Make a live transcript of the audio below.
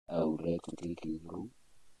like to take you through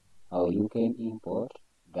how you can import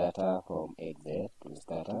data from Excel to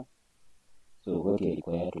STATA. So what you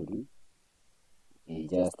require to do is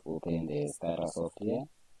just open the STATA software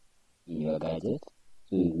in your gadget.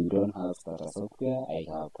 So if you don't have STATA software, I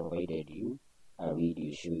have provided you a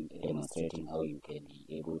video demonstrating how you can be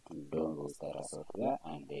able to download STATA software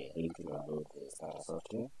and the link to download the STATA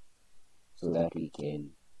software so that we can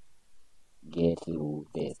get through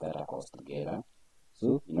the STATA course together.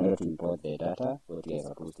 So in order to import the data, what we are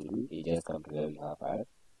supposed to do is just come to where we have add,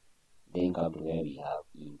 then come to where we have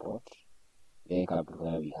import, then come to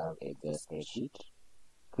where we have Excel spreadsheet,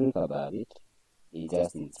 click above it, it's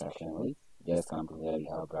just instruction wise, just come to where we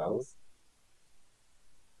have browse.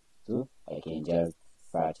 So I can just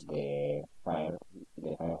search the file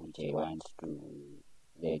which I want to,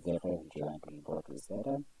 the Excel file which I want to import to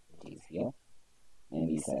STATA. It is here. Let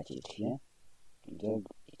me search it here.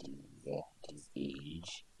 It is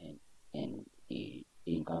age and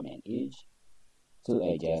income and age. So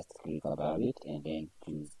I just click above it and then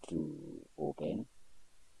choose to open.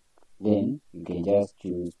 Then you can just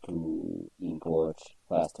choose to import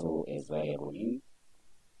first row as variable name.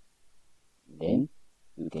 Then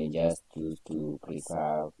you can just choose to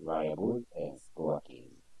preserve variables as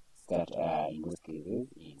lowercase. In those cases,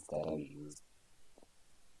 in STATA we use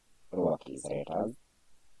lowercase letters.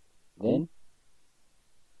 Then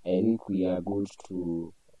I think we are good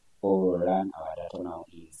to run our data now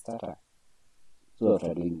in STATA. So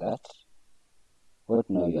after doing that, what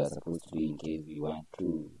now you are supposed to do in case you want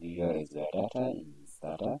to visualize your data in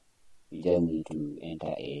STATA, you just need to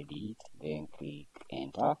enter edit, then click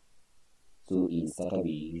enter. So in STATA we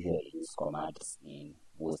usually use commands in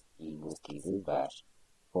most cases, but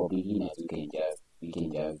for beginners we can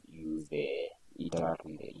just use the interact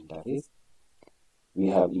with the interface. We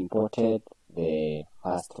have imported the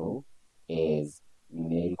first row as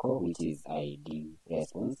numerical, which is ID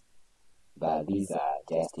response, but these are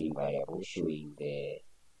just string variables showing the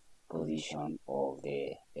position of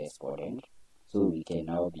the respondent. So we can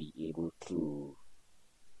now be able to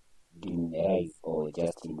denumerize or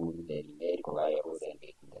just remove the numerical variables and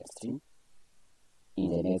make the string.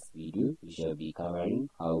 In the next video, we shall be covering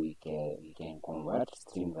how we can convert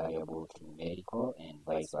string variable to numerical and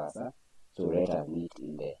vice versa. So let us meet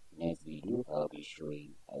in the next video. I'll be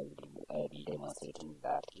demonstrating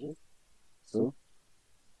that here. So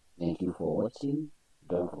thank you for watching.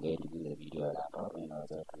 Don't forget to give the video a thumbs up and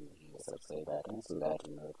also to hit the subscribe button so that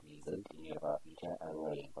you not miss any of our future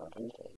uploading content.